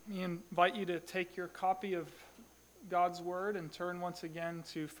me invite you to take your copy of God's Word and turn once again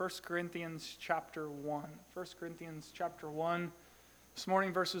to 1 Corinthians chapter 1. 1 Corinthians chapter 1, this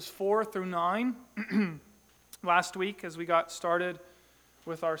morning verses 4 through 9. Last week, as we got started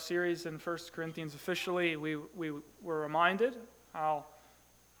with our series in 1 Corinthians officially, we were reminded how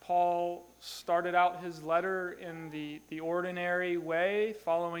Paul started out his letter in the ordinary way,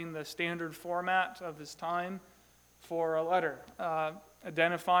 following the standard format of his time for a letter,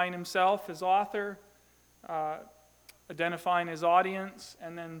 identifying himself as author, identifying his audience,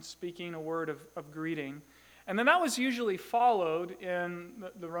 and then speaking a word of greeting. And then that was usually followed in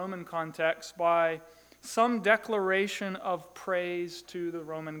the Roman context by some declaration of praise to the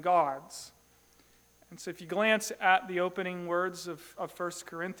Roman gods. And so if you glance at the opening words of 1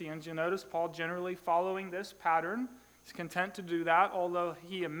 Corinthians, you notice Paul generally following this pattern. He's content to do that, although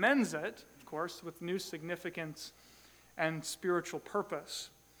he amends it, of course, with new significance and spiritual purpose.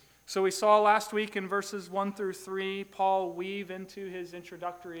 So we saw last week in verses 1 through 3, Paul weave into his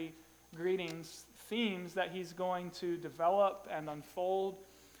introductory greetings themes that he's going to develop and unfold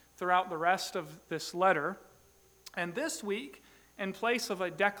throughout the rest of this letter. And this week, in place of a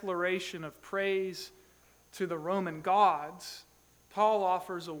declaration of praise to the Roman gods, Paul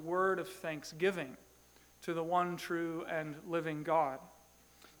offers a word of thanksgiving to the one true and living God.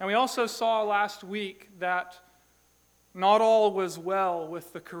 And we also saw last week that not all was well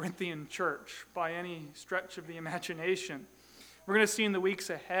with the Corinthian church by any stretch of the imagination. We're going to see in the weeks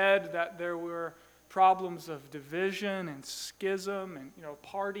ahead that there were problems of division and schism and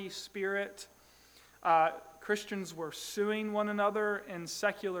party spirit. Christians were suing one another in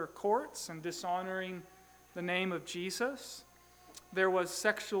secular courts and dishonoring the name of Jesus. There was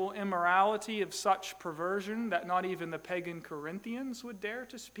sexual immorality of such perversion that not even the pagan Corinthians would dare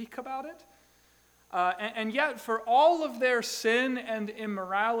to speak about it. And yet, for all of their sin and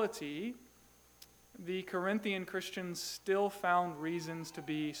immorality, the Corinthian Christians still found reasons to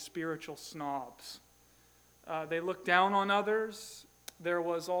be spiritual snobs. They looked down on others. There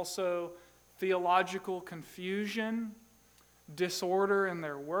was also theological confusion, disorder in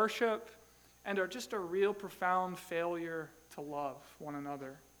their worship, and just a real profound failure to love one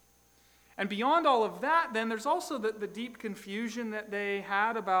another. And beyond all of that, then, there's also the deep confusion that they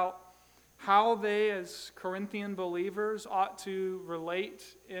had about how they, as Corinthian believers, ought to relate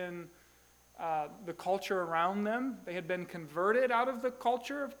in the culture around them. They had been converted out of the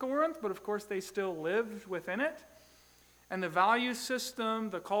culture of Corinth, but of course they still lived within it. And the value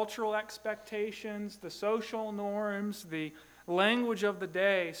system, the cultural expectations, the social norms, the language of the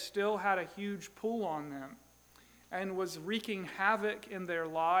day still had a huge pull on them and was wreaking havoc in their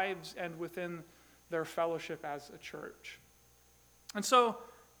lives and within their fellowship as a church. And so,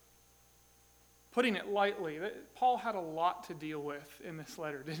 putting it lightly, Paul had a lot to deal with in this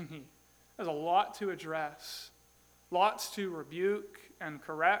letter, didn't he? There's a lot to address, lots to rebuke and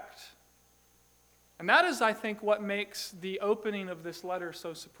correct. And that is, I think, what makes the opening of this letter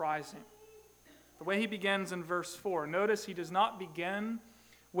so surprising. The way he begins in verse 4. Notice he does not begin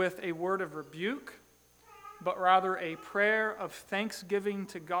with a word of rebuke, but rather a prayer of thanksgiving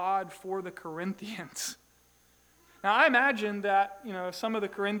to God for the Corinthians. Now, I imagine that, some of the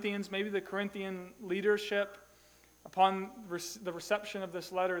Corinthians, maybe the Corinthian leadership, upon the reception of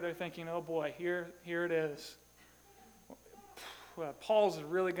this letter, they're thinking, oh boy, here it is. Paul's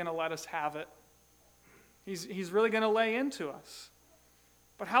really going to let us have it. He's really going to lay into us.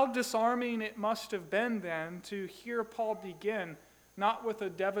 But how disarming it must have been then to hear Paul begin, not with a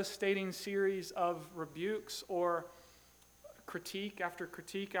devastating series of rebukes or critique after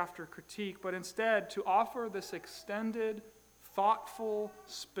critique after critique, but instead to offer this extended, thoughtful,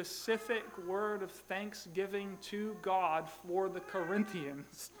 specific word of thanksgiving to God for the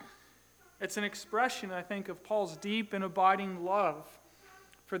Corinthians. It's an expression, I think, of Paul's deep and abiding love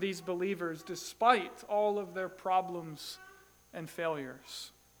for these believers, despite all of their problems and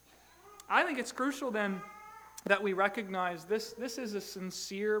failures. I think it's crucial then that we recognize this is a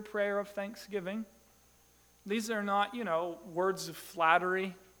sincere prayer of thanksgiving. These are not, words of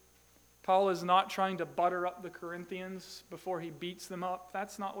flattery. Paul is not trying to butter up the Corinthians before he beats them up.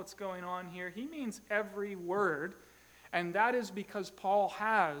 That's not what's going on here. He means every word, and that is because Paul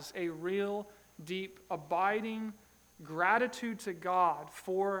has a real, deep, abiding gratitude to God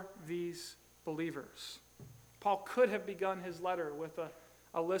for these believers. Paul could have begun his letter with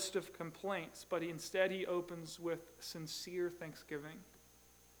a list of complaints, but instead he opens with sincere thanksgiving.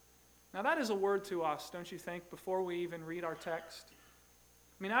 Now that is a word to us, don't you think, before we even read our text?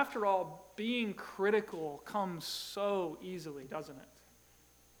 I mean, after all, being critical comes so easily, doesn't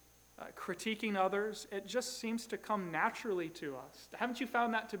it? critiquing others, it just seems to come naturally to us. Haven't you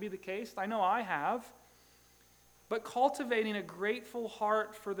found that to be the case? I know I have. But cultivating a grateful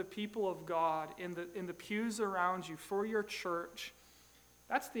heart for the people of God in the pews around you, for your church,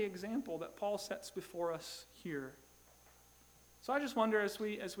 that's the example that Paul sets before us here. So I just wonder, as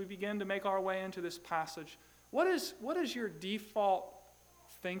we begin to make our way into this passage, what is your default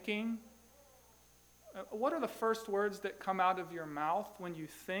thinking? What are the first words that come out of your mouth when you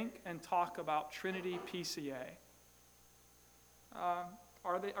think and talk about Trinity PCA?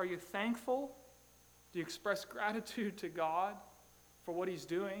 Are you thankful? Do you express gratitude to God for what He's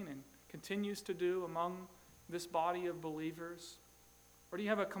doing and continues to do among this body of believers? Or do you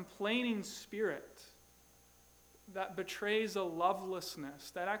have a complaining spirit that betrays a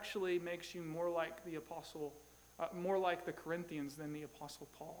lovelessness that actually makes you more like the apostle, more like the Corinthians than the Apostle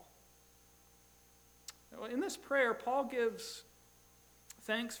Paul? In this prayer, Paul gives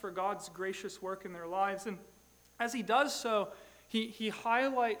thanks for God's gracious work in their lives. And as he does so, he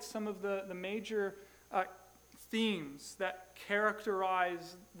highlights some of the major themes that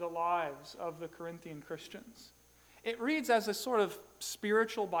characterize the lives of the Corinthian Christians. It reads as a sort of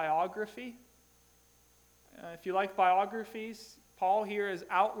spiritual biography. If you like biographies, Paul here is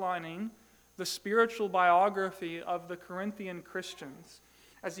outlining the spiritual biography of the Corinthian Christians.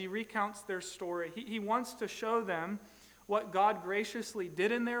 As he recounts their story, he wants to show them what God graciously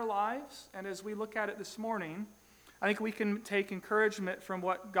did in their lives. And as we look at it this morning, I think we can take encouragement from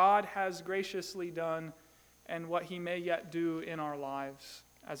what God has graciously done and what He may yet do in our lives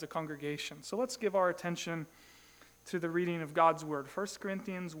as a congregation. So let's give our attention to the reading of God's Word. 1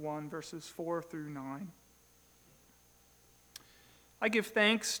 Corinthians 1, verses 4 through 9. I give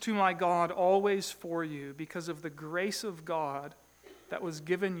thanks to my God always for you because of the grace of God that was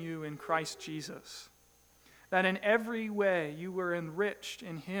given you in Christ Jesus, that in every way you were enriched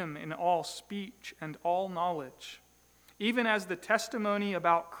in Him in all speech and all knowledge, even as the testimony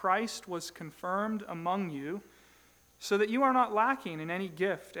about Christ was confirmed among you, so that you are not lacking in any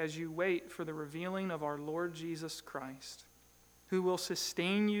gift as you wait for the revealing of our Lord Jesus Christ, who will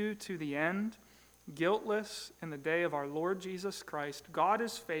sustain you to the end, guiltless in the day of our Lord Jesus Christ. God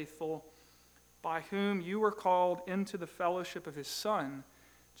is faithful, by whom you were called into the fellowship of His Son,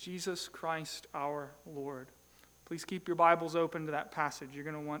 Jesus Christ our Lord. Please keep your Bibles open to that passage. You're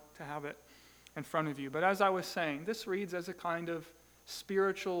going to want to have it in front of you. But as I was saying, this reads as a kind of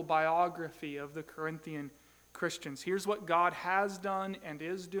spiritual biography of the Corinthian Christians. Here's what God has done and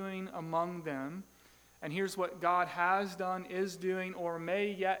is doing among them, and here's what God has done, is doing, or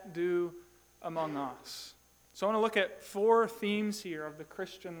may yet do among us. So I want to look at 4 themes here of the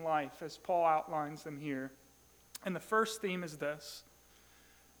Christian life as Paul outlines them here. And the first theme is this,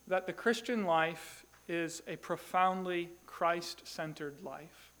 that the Christian life is a profoundly Christ-centered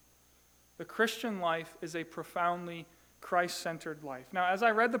life. The Christian life is a profoundly Christ-centered life. Now, as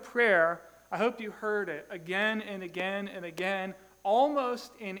I read the prayer, I hope you heard it again and again and again,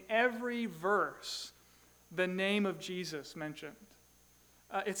 almost in every verse, the name of Jesus mentioned.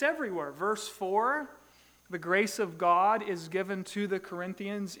 It's everywhere. Verse 4, the grace of God is given to the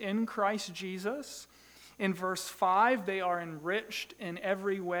Corinthians in Christ Jesus. In verse 5, they are enriched in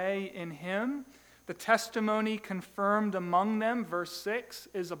every way in Him. The testimony confirmed among them, verse 6,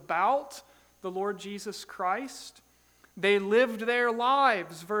 is about the Lord Jesus Christ. They lived their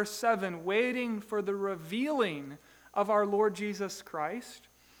lives, verse 7, waiting for the revealing of our Lord Jesus Christ.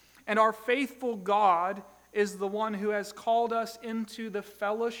 And our faithful God is the one who has called us into the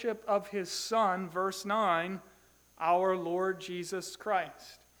fellowship of His Son, verse 9, our Lord Jesus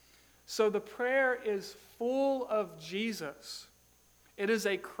Christ. So the prayer is full of Jesus. It is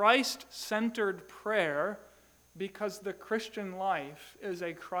a Christ-centered prayer because the Christian life is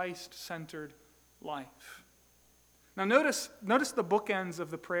a Christ-centered life. Now notice the bookends of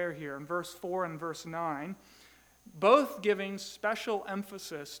the prayer here in verse 4 and verse 9, both giving special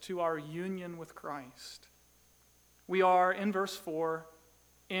emphasis to our union with Christ. We are, in verse 4,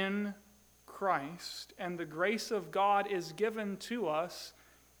 in Christ, and the grace of God is given to us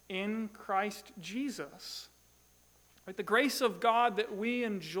in Christ Jesus. Right? The grace of God that we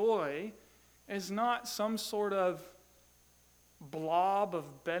enjoy is not some sort of blob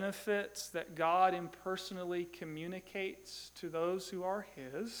of benefits that God impersonally communicates to those who are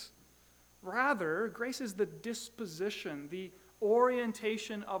His. Rather, grace is the disposition, the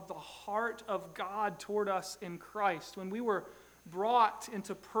orientation of the heart of God toward us in Christ. When we were brought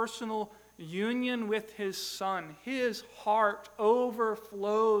into personal union with His Son, His heart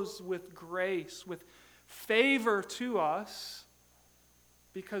overflows with grace, with favor to us,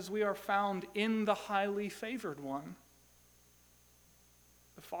 because we are found in the highly favored one.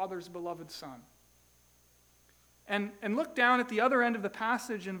 the Father's beloved Son. And look down at the other end of the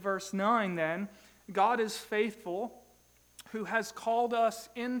passage in verse 9 then. God is faithful, who has called us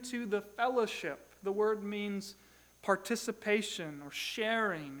into the fellowship. The word means participation or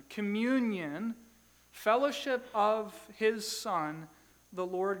sharing, communion, fellowship of his Son, the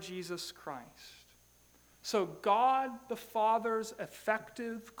Lord Jesus Christ. So God the Father's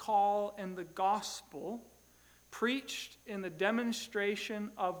effective call in the gospel, preached in the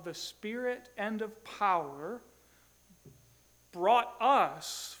demonstration of the Spirit and of power, brought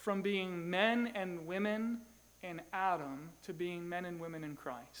us from being men and women in Adam to being men and women in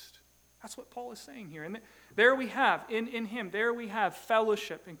Christ. That's what Paul is saying here. And there we have, in him, there we have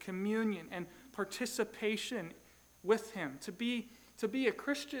fellowship and communion and participation with him. To be a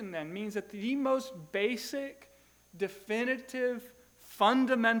Christian then means at the most basic, definitive,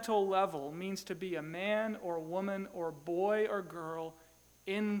 fundamental level means to be a man or woman or boy or girl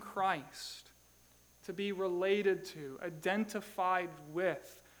in Christ. To be related to, identified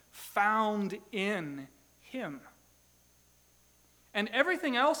with, found in him. And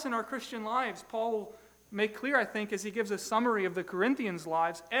everything else in our Christian lives, Paul will make clear, I think, as he gives a summary of the Corinthians'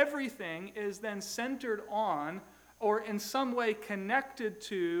 lives, everything is then centered on or in some way connected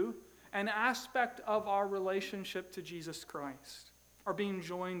to an aspect of our relationship to Jesus Christ, or being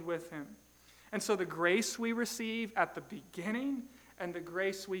joined with him. And so the grace we receive at the beginning and the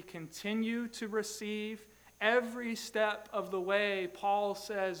grace we continue to receive, every step of the way, Paul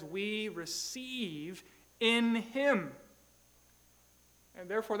says, we receive in him. And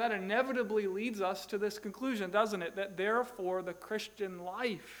therefore, that inevitably leads us to this conclusion, doesn't it? That therefore, the Christian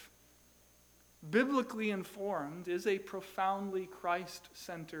life, biblically informed, is a profoundly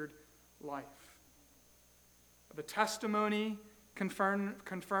Christ-centered life. The testimony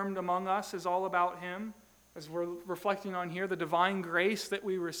confirmed among us is all about him. As we're reflecting on here, the divine grace that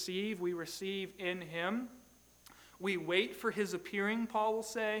we receive in him. We wait for his appearing, Paul will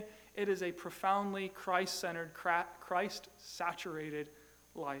say. It is a profoundly Christ-centered, Christ-saturated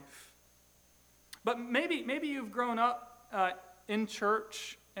life. But maybe you've grown up in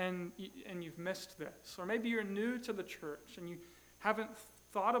church and you've missed this. Or maybe you're new to the church and you haven't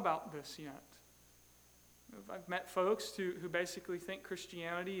thought about this yet. I've met folks who basically think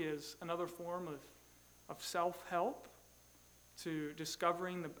Christianity is another form of self-help, to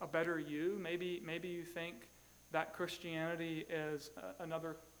discovering a better you. Maybe you think that Christianity is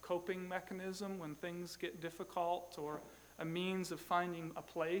another coping mechanism when things get difficult, or a means of finding a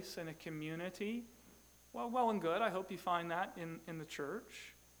place in a community. Well and good. I hope you find that in the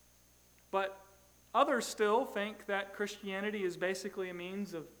church. But others still think that Christianity is basically a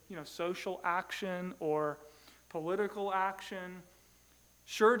means of social action or political action.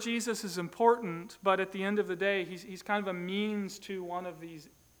 Sure, Jesus is important, but at the end of the day, he's kind of a means to one of these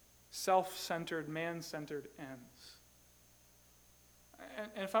self-centered, man-centered ends.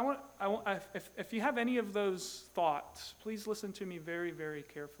 And if you have any of those thoughts, please listen to me very, very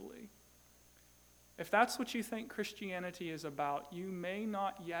carefully. If that's what you think Christianity is about, you may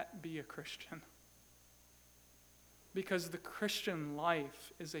not yet be a Christian. Because the Christian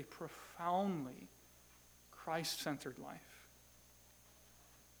life is a profoundly Christ-centered life.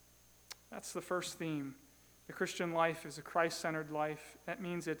 That's the first theme. The Christian life is a Christ-centered life. That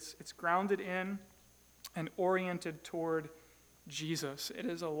means it's grounded in and oriented toward Jesus. It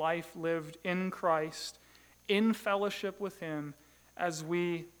is a life lived in Christ, in fellowship with him, as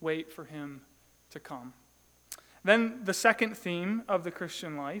we wait for him to come. Then the second theme of the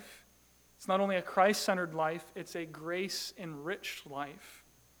Christian life, it's not only a Christ-centered life, it's a grace-enriched life.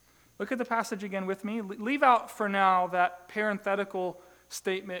 Look at the passage again with me. Leave out for now that parenthetical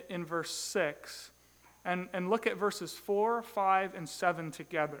statement in verse 6 and look at verses 4, 5, and 7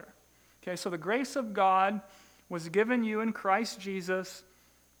 together. Okay, so the grace of God was given you in Christ Jesus,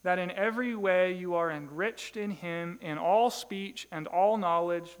 that in every way you are enriched in him in all speech and all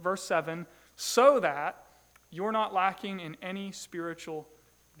knowledge, verse 7, so that you're not lacking in any spiritual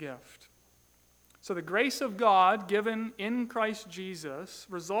gift. So the grace of God given in Christ Jesus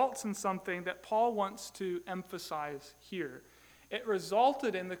results in something that Paul wants to emphasize here. It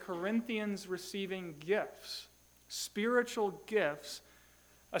resulted in the Corinthians receiving gifts, spiritual gifts,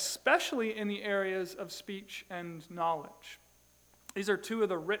 especially in the areas of speech and knowledge. These are two of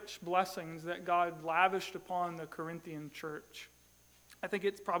the rich blessings that God lavished upon the Corinthian church. I think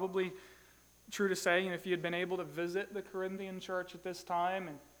it's probably true to say, if you had been able to visit the Corinthian church at this time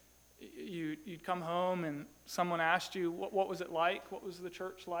and you'd come home and someone asked you, what was it like? What was the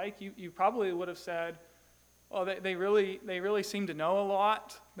church like? You probably would have said, Well, they really seem to know a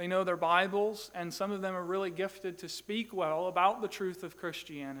lot. They know their Bibles, and some of them are really gifted to speak well about the truth of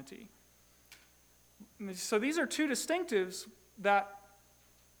Christianity. So these are two distinctives that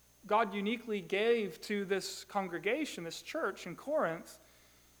God uniquely gave to this congregation, this church in Corinth.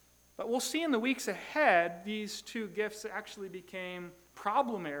 But we'll see in the weeks ahead, these two gifts actually became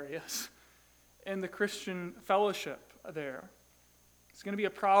problem areas in the Christian fellowship there. It's going to be a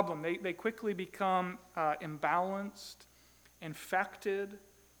problem. They quickly become imbalanced, infected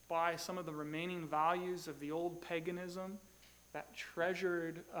by some of the remaining values of the old paganism, that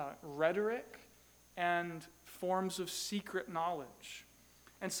treasured rhetoric and forms of secret knowledge.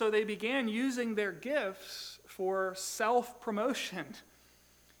 And so they began using their gifts for self-promotion,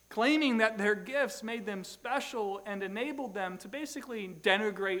 claiming that their gifts made them special and enabled them to basically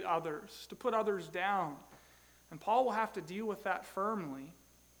denigrate others, to put others down. And Paul will have to deal with that firmly.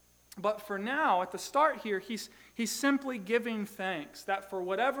 But for now, at the start here, he's simply giving thanks that for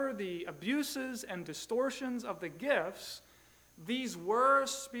whatever the abuses and distortions of the gifts, these were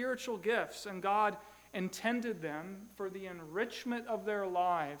spiritual gifts, and God intended them for the enrichment of their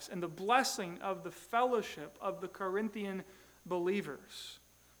lives and the blessing of the fellowship of the Corinthian believers.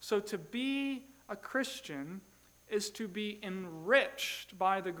 So to be a Christian is to be enriched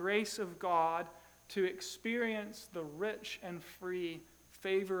by the grace of God, to experience the rich and free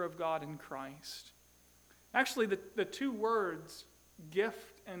favor of God in Christ. Actually, the two words,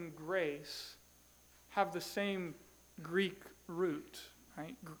 gift and grace, have the same Greek root.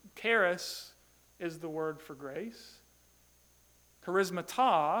 Right? Charis is the word for grace.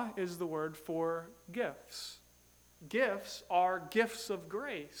 Charismata is the word for gifts. Gifts are gifts of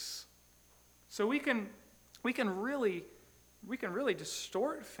grace. So we can really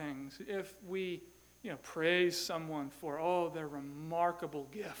distort things if we praise someone for their remarkable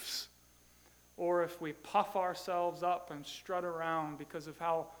gifts, or if we puff ourselves up and strut around because of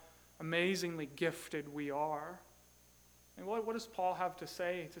how amazingly gifted we are. And what does Paul have to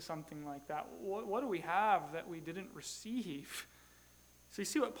say to something like that? What do we have that we didn't receive? So you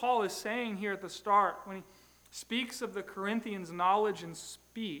see what Paul is saying here at the start when he speaks of the Corinthians' knowledge and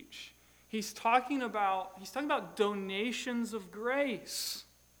speech. He's talking about donations of grace.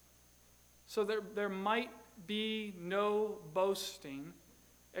 So there might be no boasting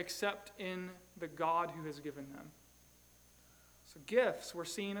except in the God who has given them. So gifts, we're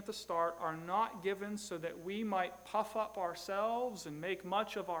seeing at the start, are not given so that we might puff up ourselves and make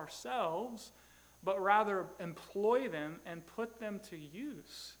much of ourselves, but rather employ them and put them to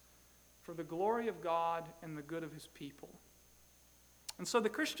use for the glory of God and the good of his people. And so the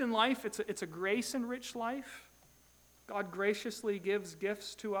Christian life, it's a grace-enriched life. God graciously gives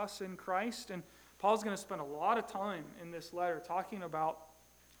gifts to us in Christ, and Paul's going to spend a lot of time in this letter talking about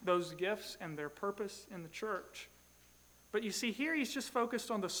those gifts and their purpose in the church. But you see, here he's just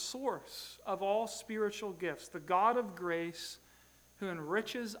focused on the source of all spiritual gifts, the God of grace who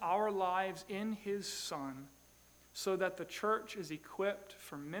enriches our lives in his Son, so that the church is equipped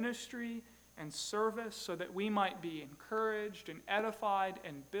for ministry and service, so that we might be encouraged and edified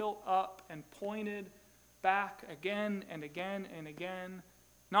and built up and pointed back again and again and again,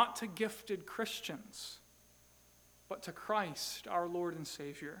 not to gifted Christians, but to Christ, our Lord and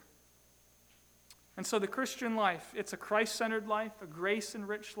Savior. And so the Christian life, it's a Christ-centered life, a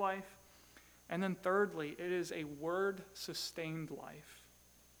grace-enriched life, and then thirdly, it is a word-sustained life.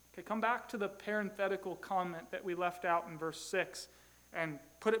 Okay, come back to the parenthetical comment that we left out in verse 6 and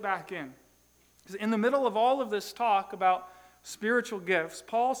put it back in. Because in the middle of all of this talk about spiritual gifts,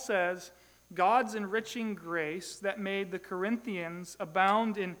 Paul says, God's enriching grace that made the Corinthians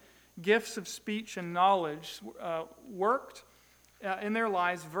abound in gifts of speech and knowledge worked in their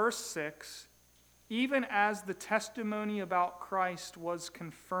lives, verse 6, even as the testimony about Christ was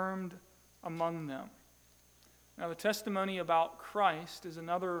confirmed among them. Now, the testimony about Christ is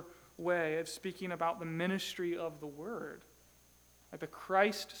another way of speaking about the ministry of the Word. Like the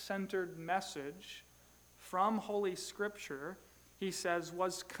Christ-centered message from Holy Scripture, he says,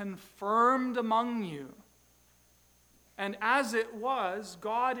 was confirmed among you. And as it was,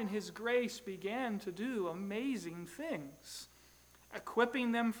 God in his grace began to do amazing things,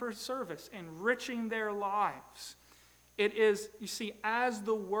 equipping them for service, enriching their lives. It is, you see, as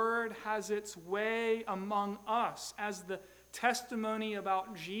the word has its way among us, as the testimony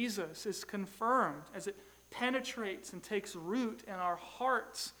about Jesus is confirmed, as it penetrates and takes root in our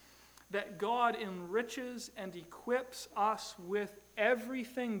hearts, that God enriches and equips us with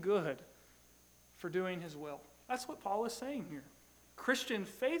everything good for doing his will. That's what Paul is saying here. Christian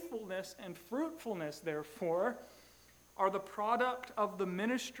faithfulness and fruitfulness, therefore, are the product of the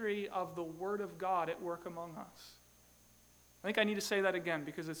ministry of the Word of God at work among us. I think I need to say that again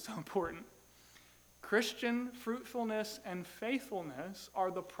because it's so important. Christian fruitfulness and faithfulness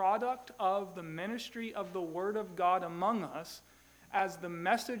are the product of the ministry of the Word of God among us as the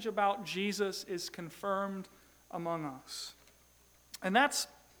message about Jesus is confirmed among us. And that's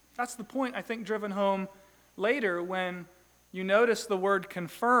the point, I think, driven home later when you notice the word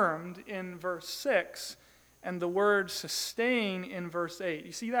confirmed in verse 6 and the word sustain in verse 8.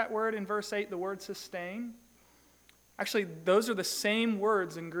 You see that word in verse 8, the word sustain? Actually, those are the same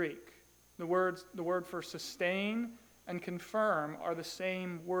words in Greek. The word for sustain and confirm are the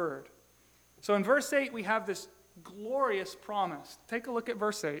same word. So in verse 8, we have this glorious promise. Take a look at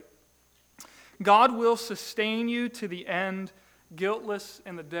verse 8. God will sustain you to the end, guiltless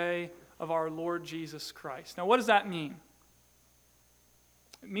in the day of our Lord Jesus Christ. Now, what does that mean?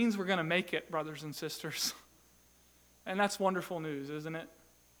 It means we're going to make it, brothers and sisters. And that's wonderful news, isn't it?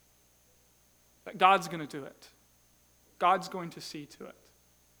 That God's going to do it. God's going to see to it.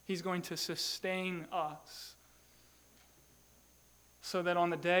 He's going to sustain us so that on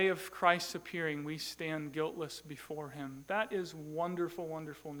the day of Christ's appearing, we stand guiltless before him. That is wonderful,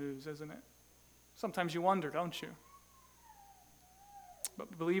 wonderful news, isn't it? Sometimes you wonder, don't you?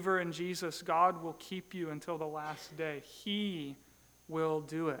 But believer in Jesus, God will keep you until the last day. He will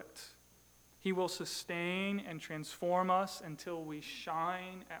do it. He will sustain and transform us until we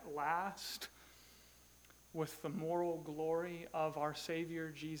shine at last with the moral glory of our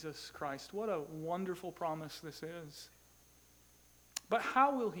Savior, Jesus Christ. What a wonderful promise this is. But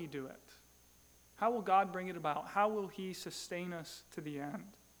how will he do it? How will God bring it about? How will he sustain us to the end?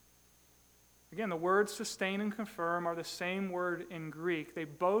 Again, the words sustain and confirm are the same word in Greek. They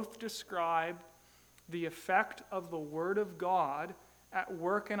both describe the effect of the Word of God at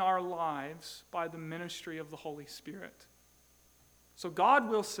work in our lives by the ministry of the Holy Spirit. So God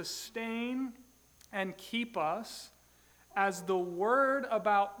will sustain and keep us as the Word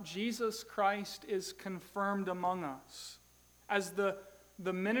about Jesus Christ is confirmed among us, as the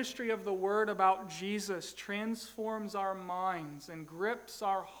ministry of the Word about Jesus transforms our minds and grips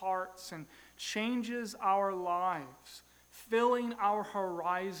our hearts and changes our lives, filling our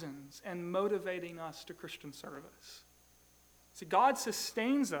horizons and motivating us to Christian service. See, God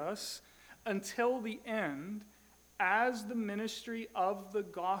sustains us until the end as the ministry of the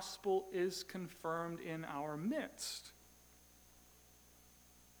gospel is confirmed in our midst.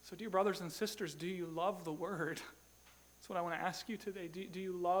 So, dear brothers and sisters, do you love the Word? That's what I want to ask you today. Do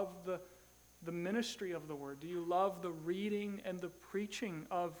you love the ministry of the Word? Do you love the reading and the preaching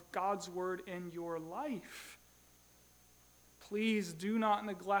of God's Word in your life? Please do not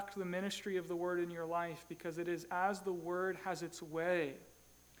neglect the ministry of the Word in your life, because it is as the Word has its way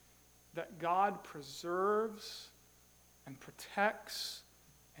that God preserves and protects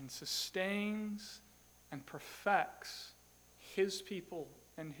and sustains and perfects his people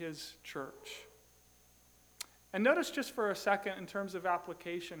and his church. And notice just for a second, in terms of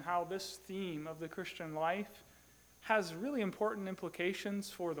application, how this theme of the Christian life has really important implications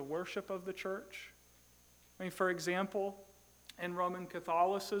for the worship of the church. I mean, for example, in Roman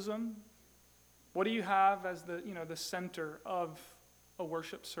Catholicism, what do you have as the center of a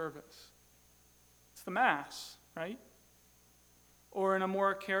worship service? It's the Mass, right? Or in a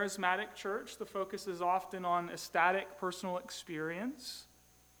more charismatic church, the focus is often on ecstatic personal experience.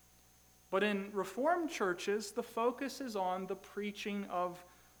 But in Reformed churches, the focus is on the preaching of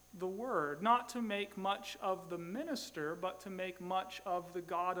the Word, not to make much of the minister, but to make much of the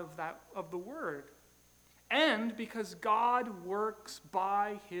God of the Word. And because God works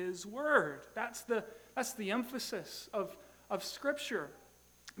by his Word. That's the emphasis of Scripture,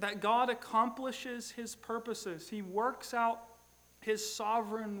 that God accomplishes his purposes. He works out his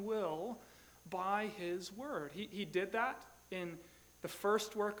sovereign will by his Word. He did that in the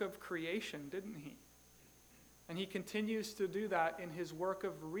first work of creation, didn't he? And he continues to do that in his work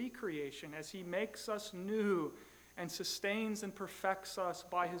of recreation as he makes us new and sustains and perfects us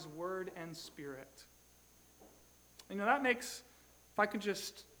by his Word and Spirit. That makes, if I could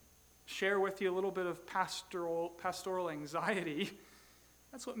just share with you a little bit of pastoral anxiety,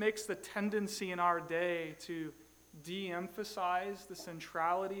 that's what makes the tendency in our day to de-emphasize the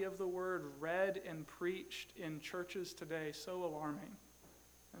centrality of the Word read and preached in churches today so alarming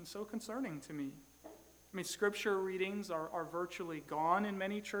and so concerning to me. I mean, Scripture readings are virtually gone in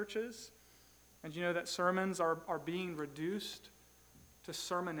many churches. And you know that sermons are being reduced to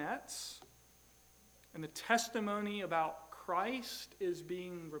sermonettes. And the testimony about Christ is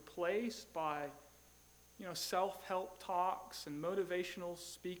being replaced by, self-help talks and motivational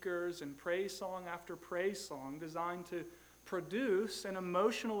speakers and praise song after praise song designed to produce an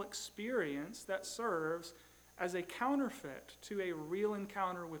emotional experience that serves as a counterfeit to a real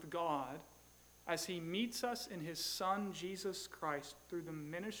encounter with God as he meets us in his Son, Jesus Christ, through the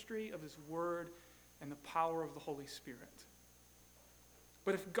ministry of his word and the power of the Holy Spirit.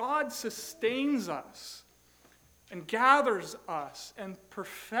 But if God sustains us and gathers us and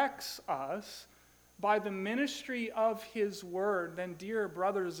perfects us by the ministry of his word, then, dear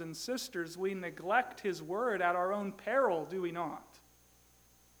brothers and sisters, we neglect his word at our own peril, do we not?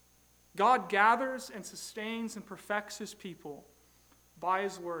 God gathers and sustains and perfects his people by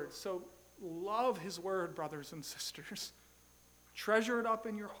his word. So love his word, brothers and sisters. Treasure it up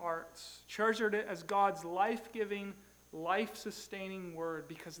in your hearts. Treasure it as God's life-giving, life-sustaining word,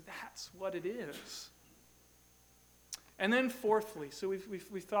 because that's what it is. And then fourthly, so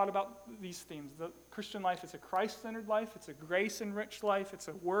we've thought about these themes. The Christian life is a Christ-centered life. It's a grace-enriched life. It's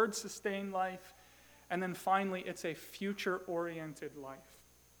a word-sustained life. And then finally, it's a future-oriented life.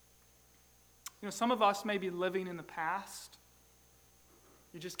 Some of us may be living in the past.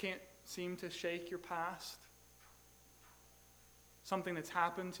 You just can't seem to shake your past. Something that's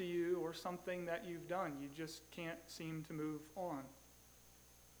happened to you or something that you've done. You just can't seem to move on.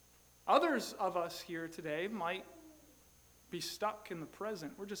 Others of us here today might be stuck in the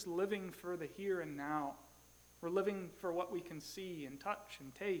present. We're just living for the here and now. We're living for what we can see and touch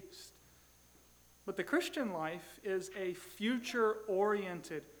and taste. But the Christian life is a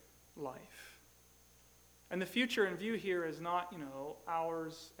future-oriented life. And the future in view here is not,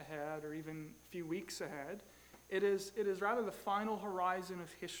 hours ahead or even a few weeks ahead. It is rather the final horizon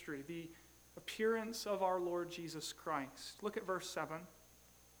of history, the appearance of our Lord Jesus Christ. Look at verse 7.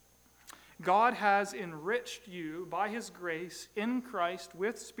 God has enriched you by his grace in Christ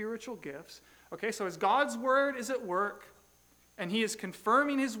with spiritual gifts. Okay, so as God's word is at work, and he is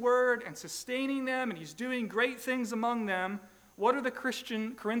confirming his word and sustaining them, and he's doing great things among them, what are the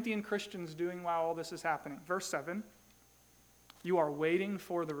Corinthian Christians doing while all this is happening? Verse 7, you are waiting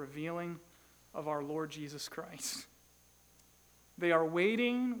for the revealing of our Lord Jesus Christ. They are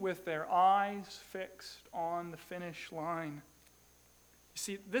waiting with their eyes fixed on the finish line. You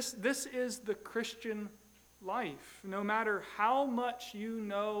see, this is the Christian life. No matter how much you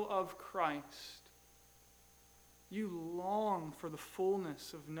know of Christ, you long for the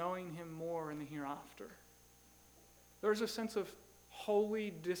fullness of knowing him more in the hereafter. There's a sense of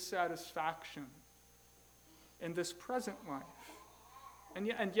holy dissatisfaction in this present life.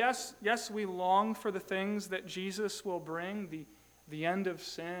 And yes, we long for the things that Jesus will bring, the end of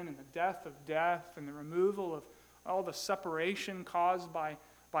sin and the death of death and the removal of all the separation caused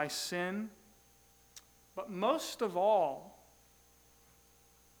by sin. But most of all,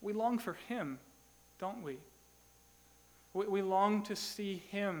 we long for him, don't we? We long to see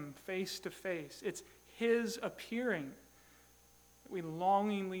him face to face. It's his appearing that we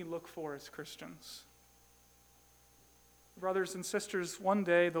longingly look for as Christians. Brothers and sisters, one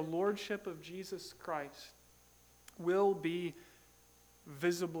day the lordship of Jesus Christ will be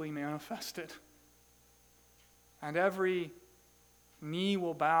visibly manifested. And every knee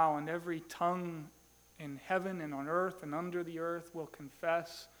will bow, and every tongue in heaven and on earth and under the earth will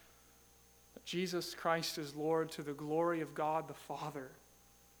confess that Jesus Christ is Lord, to the glory of God the Father.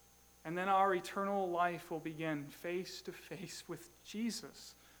 And then our eternal life will begin face to face with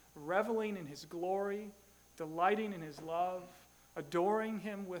Jesus, reveling in his glory, delighting in his love, adoring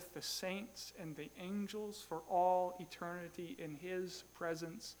him with the saints and the angels for all eternity in his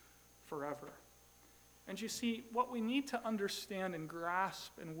presence forever. And you see, what we need to understand and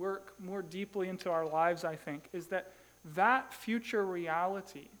grasp and work more deeply into our lives, I think, is that future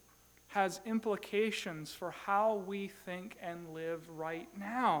reality has implications for how we think and live right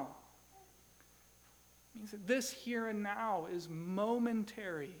now. It means that this here and now is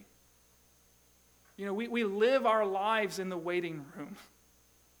momentary. We live our lives in the waiting room.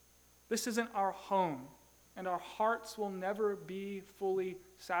 This isn't our home, and our hearts will never be fully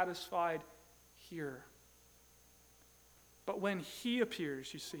satisfied here. But when he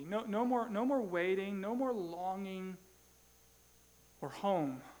appears, you see, no more waiting, no more longing. We're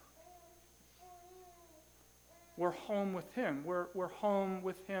home. We're home with him. We're home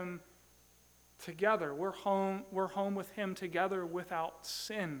with him together. We're home with him together without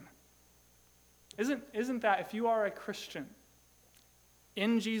sin. Isn't that, if you are a Christian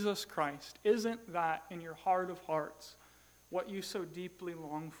in Jesus Christ, isn't that in your heart of hearts what you so deeply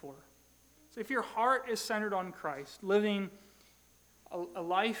long for? So if your heart is centered on Christ, living a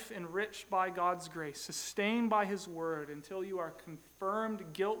life enriched by God's grace, sustained by His word until you are confirmed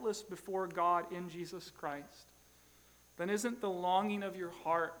guiltless before God in Jesus Christ, then isn't the longing of your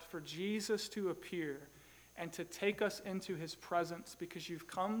heart for Jesus to appear and to take us into His presence because you've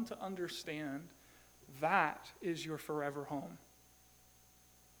come to understand that is your forever home?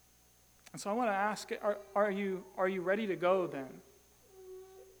 And so I want to ask, are you ready to go then?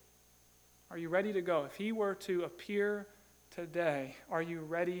 Are you ready to go? If He were to appear today, are you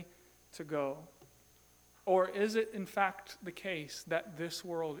ready to go? Or is it in fact the case that this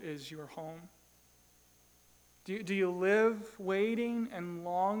world is your home? Do you live waiting and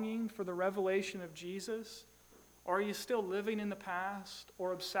longing for the revelation of Jesus? Or are you still living in the past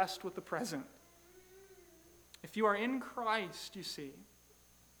or obsessed with the present? If you are in Christ, you see,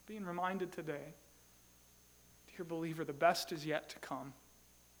 being reminded today, dear believer, the best is yet to come.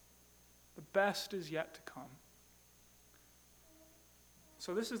 The best is yet to come.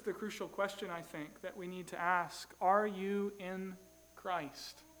 So this is the crucial question, I think, that we need to ask. Are you in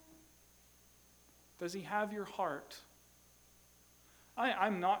Christ? Does He have your heart?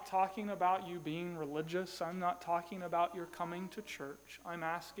 I'm not talking about you being religious. I'm not talking about your coming to church. I'm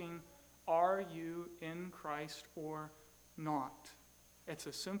asking, are you in Christ or not? It's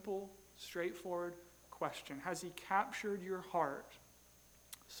a simple, straightforward question. Has He captured your heart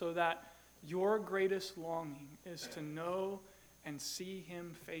so that your greatest longing is to know and see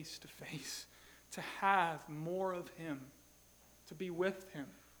Him face to face, to have more of Him, to be with Him,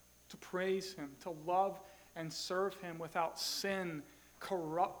 to praise Him, to love and serve Him without sin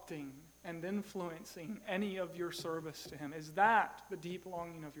corrupting and influencing any of your service to Him? Is that the deep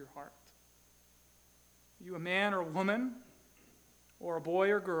longing of your heart? Are you a man or woman, or a boy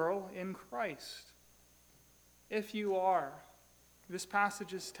or girl in Christ? If you are, this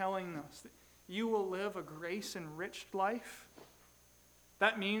passage is telling us that you will live a grace-enriched life.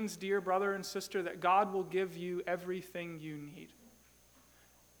 That means, dear brother and sister, that God will give you everything you need.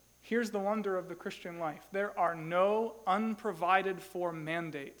 Here's the wonder of the Christian life. There are no unprovided for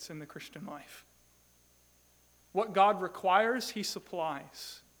mandates in the Christian life. What God requires, He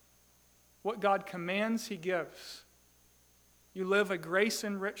supplies. What God commands, He gives. You live a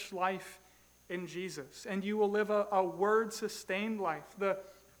grace-enriched life in Jesus, and you will live a word-sustained life. The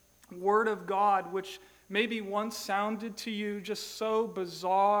Word of God, which maybe once sounded to you just so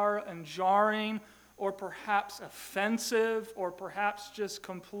bizarre and jarring, or perhaps offensive, or perhaps just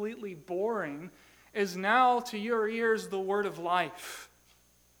completely boring, is now to your ears the word of life.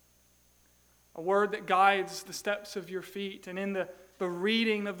 A word that guides the steps of your feet, and in the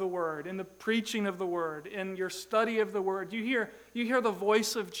reading of the word, in the preaching of the word, in your study of the word, you hear the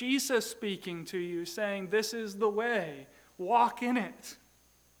voice of Jesus speaking to you, saying, "This is the way, walk in it."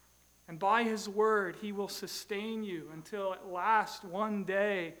 And by His word, He will sustain you until at last one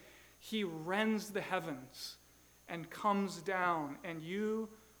day He rends the heavens and comes down, and you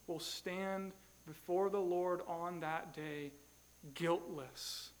will stand before the Lord on that day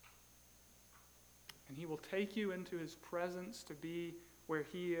guiltless. And He will take you into His presence to be where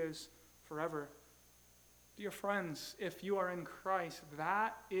He is forever. Dear friends, if you are in Christ,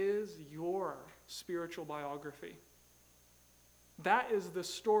 that is your spiritual biography. That is the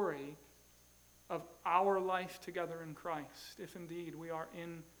story of our life together in Christ, if indeed we are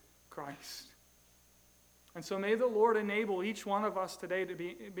in Christ. And so may the Lord enable each one of us today to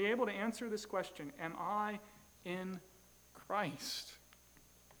be able to answer this question: am I in Christ?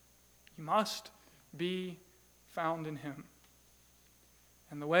 You must be found in Him.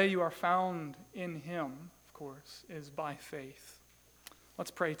 And the way you are found in Him, of course, is by faith. Let's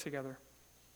pray together.